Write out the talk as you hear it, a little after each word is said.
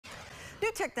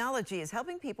New technology is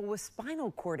helping people with spinal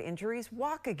cord injuries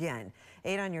walk again.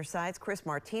 8 on your sides, Chris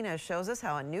Martinez shows us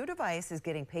how a new device is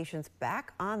getting patients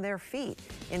back on their feet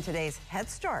in today's Head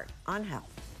Start on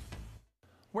Health.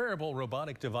 Wearable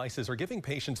robotic devices are giving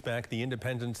patients back the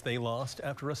independence they lost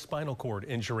after a spinal cord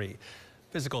injury.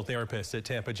 Physical therapists at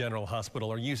Tampa General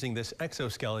Hospital are using this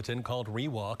exoskeleton called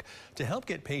ReWalk to help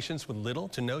get patients with little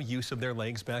to no use of their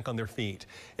legs back on their feet.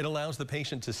 It allows the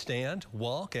patient to stand,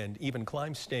 walk, and even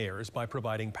climb stairs by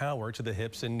providing power to the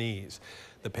hips and knees.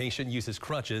 The patient uses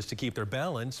crutches to keep their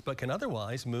balance, but can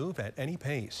otherwise move at any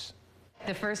pace.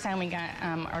 The first time we got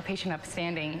our patient up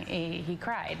standing, he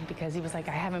cried because he was like,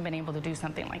 I haven't been able to do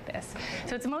something like this.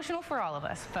 So it's emotional for all of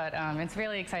us, but it's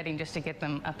really exciting just to get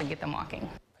them up and get them walking.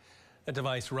 The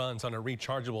device runs on a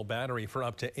rechargeable battery for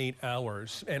up to 8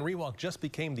 hours, and ReWalk just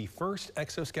became the first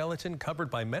exoskeleton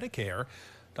covered by Medicare.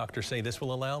 Doctors say this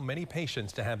will allow many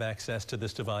patients to have access to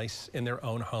this device in their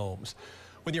own homes.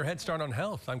 With your Head Start on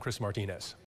Health, I'm Chris Martinez.